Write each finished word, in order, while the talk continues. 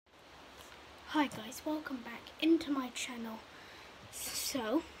Hi guys, welcome back into my channel.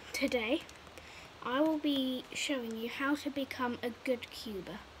 So, today I will be showing you how to become a good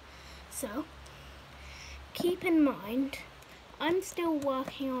cuber. So, keep in mind, I'm still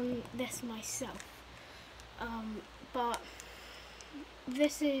working on this myself. But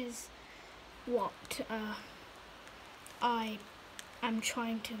this is what I am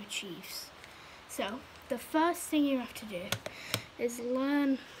trying to achieve. So, the first thing you have to do is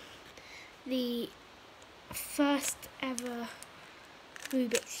learn the first ever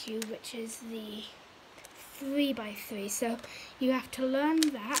Rubik's Cube, which is the 3x3. So you have to learn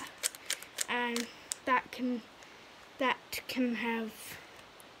that, and that can have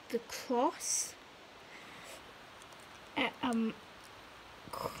the cross,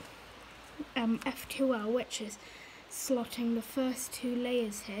 F2L, which is slotting the first two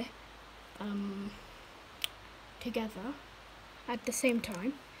layers here together at the same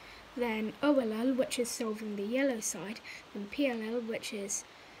time. Then OLL, which is solving the yellow side, and PLL, which is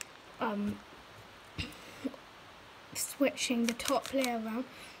switching the top layer around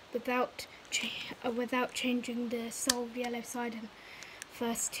without changing the solved yellow side and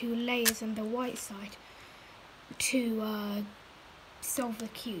first two layers and the white side to solve the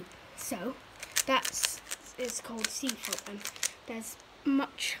cube. So it's called CFOP, and there's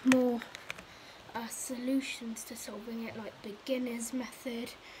much more solutions to solving it, like beginner's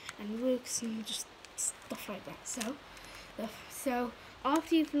method and Rooks and just stuff like that. So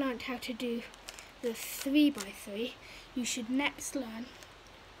after you've learned how to do the 3x3, you should next learn,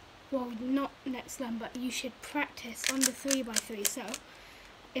 well, not next learn, but you should practice on the 3x3. So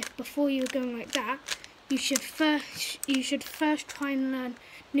if before you're going like that, you should first try and learn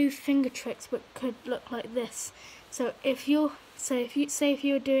new finger tricks which could look like this. So if you're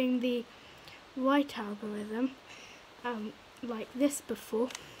doing the right algorithm like this before,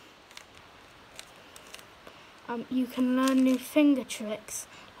 you can learn new finger tricks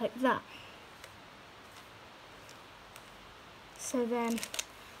like that. So then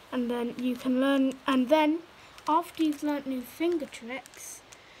you can learn, and then after you've learnt new finger tricks,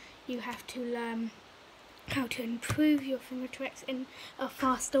 you have to learn how to improve your finger tricks in a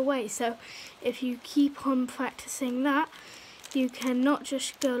faster way. So if you keep on practicing that, you can not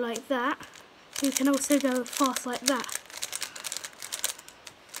just go like that, you can also go fast like that.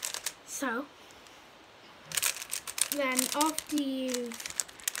 So then after you've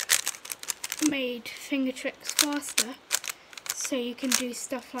made finger tricks faster, so you can do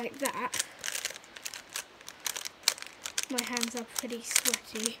stuff like that. My hands are pretty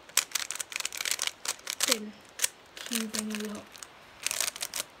sweaty, been cubing a lot.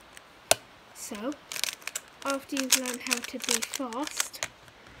 So after you've learned how to be fast,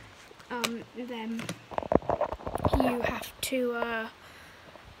 then you have to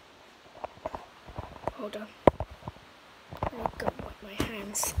hold on, I've got to wipe my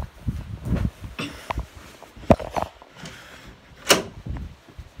hands.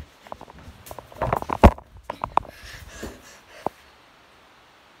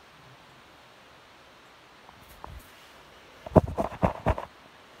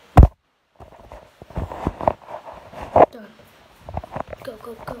 Done. Go,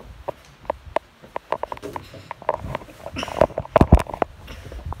 go, go.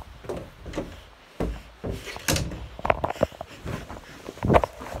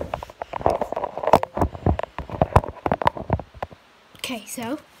 Okay,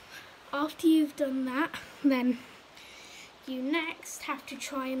 so after you've done that, then you next have to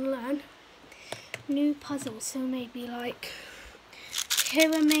try and learn new puzzles. So maybe like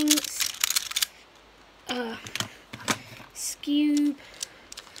Pyraminx, Scube,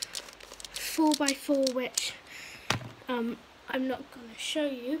 4x4, which I'm not going to show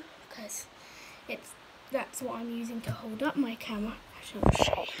you because that's what I'm using to hold up my camera. I will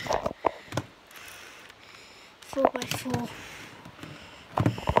show you. 4x4.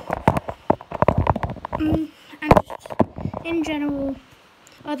 And in general,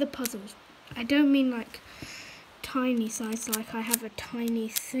 other puzzles. I don't mean like tiny size, like I have a tiny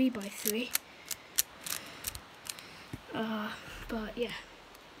 3x3. But yeah.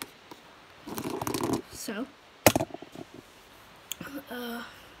 So, I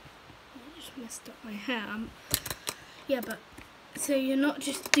just messed up my hair. Yeah, but so you're not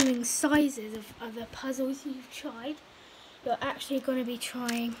just doing sizes of other puzzles you've tried. You're actually going to be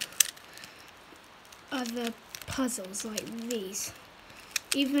trying other puzzles like these,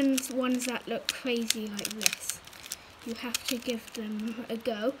 even ones that look crazy like this. You have to give them a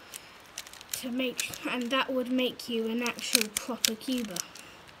go to and that would make you an actual proper cuber.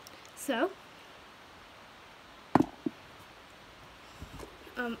 So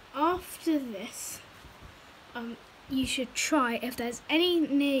After this, you should try, if there's any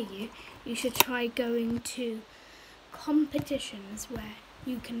near you, you should try going to competitions where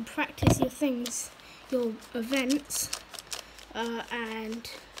you can practice your things, your events, and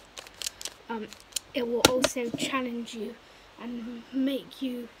it will also challenge you and make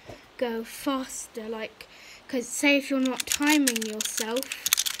you go faster, like, because say if you're not timing yourself,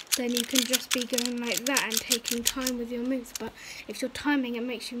 then you can just be going like that and taking time with your moves, but if you're timing, it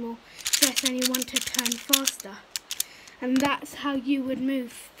makes you more stressed and you want to turn faster, and that's how you would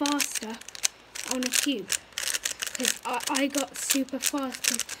move faster on a cube. Because I got super fast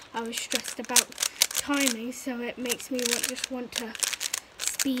because I was stressed about timing, so it makes me just want to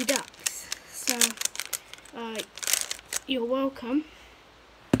speed up. So you're welcome.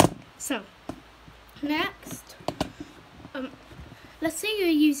 So next, let's say you're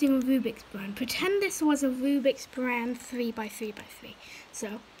using a Rubik's brand. Pretend this was a Rubik's brand 3x3x3.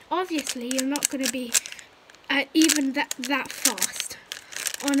 So obviously you're not going to be even that fast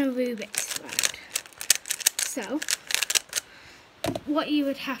on a Rubik's brand. So what you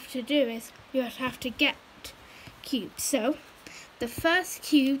would have to do is you would have to get cubes. So the first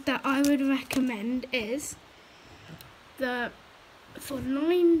cube that I would recommend is for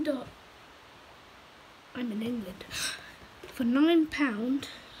 £9. I'm in England. For £9,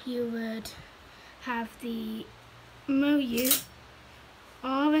 you would have the Moyu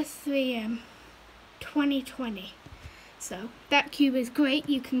RS3M 2020. So that cube is great.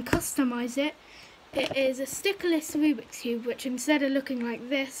 You can customize it. It is a stickerless Rubik's Cube, which instead of looking like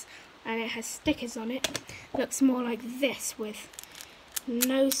this and it has stickers on it, looks more like this with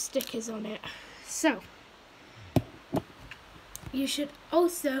no stickers on it. So you should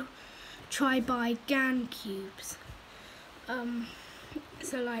also try buy GAN cubes.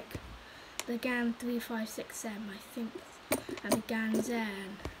 So like the GAN 356M, I think, and the GAN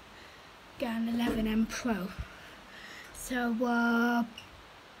Zen, GAN 11M Pro. So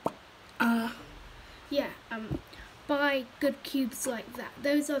buy good cubes like that.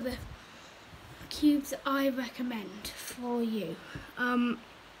 Those are the cubes I recommend for you.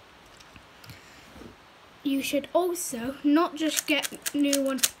 You should also not just get new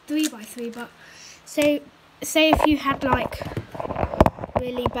ones 3x3, but say if you had like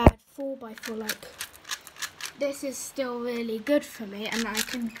really bad 4x4, like this is still really good for me and I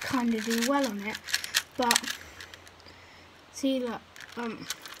can kind of do well on it, but see, look,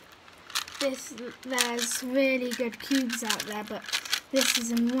 there's really good cubes out there, but this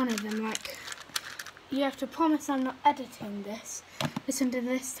isn't one of them. Like, you have to promise I'm not editing this. Listen to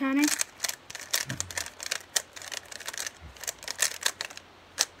this turning.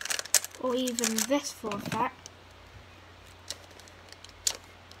 Or even this for a fact.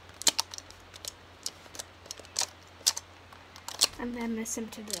 And then listen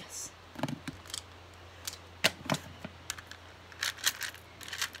to this.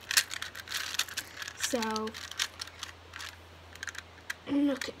 So,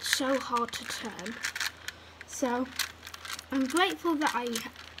 look, it's so hard to turn. So, I'm grateful that I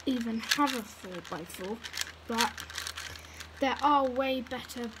even have a 4x4, but there are way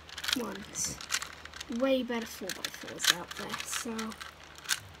better ones, way better 4x4s out there. So,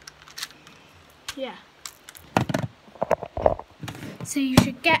 yeah. So you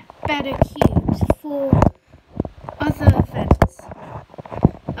should get better cubes for other events.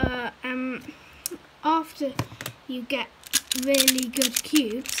 After you get really good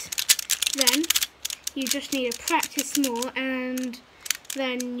cubes, then you just need to practice more, and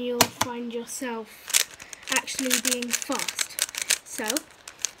then you'll find yourself actually being fast. So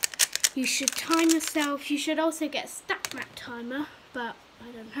you should time yourself. You should also get a StatMap timer, but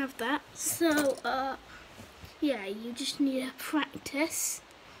I don't have that. So yeah, you just need to practice.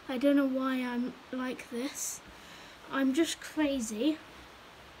 I don't know why I'm like this. I'm just crazy.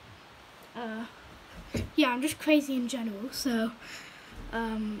 Yeah, I'm just crazy in general. So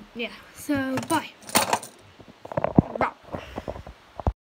yeah, so bye.